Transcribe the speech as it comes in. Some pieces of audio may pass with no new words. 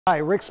Hi,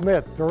 Rick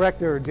Smith,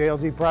 Director of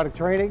JLG Product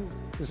Training.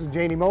 This is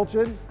Janie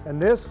Mulchin, and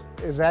this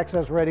is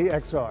AccessReady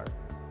XR.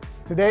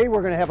 Today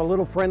we're going to have a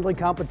little friendly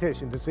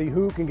competition to see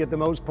who can get the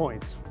most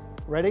points.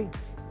 Ready?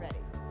 Ready.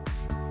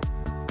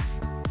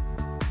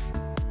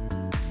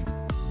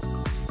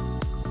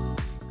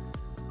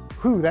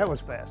 Whew, that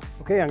was fast.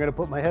 Okay, I'm going to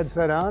put my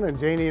headset on, and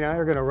Janie and I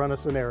are going to run a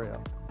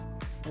scenario.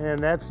 And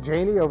that's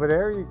Janie over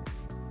there.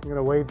 I'm going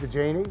to wave to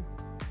Janie.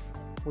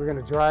 We're going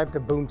to drive to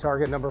boom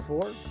target number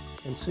 4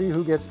 and see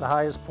who gets the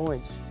highest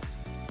points.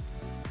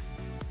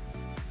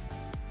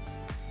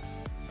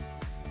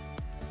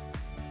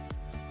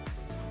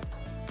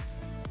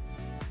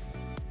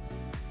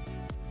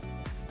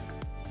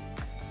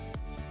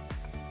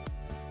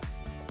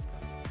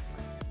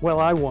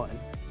 Well, I won.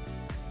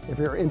 If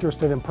you're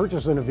interested in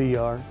purchasing a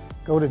VR,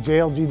 go to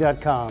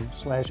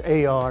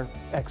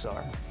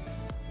jlg.com/ARXR.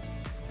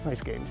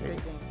 Nice game, Janie.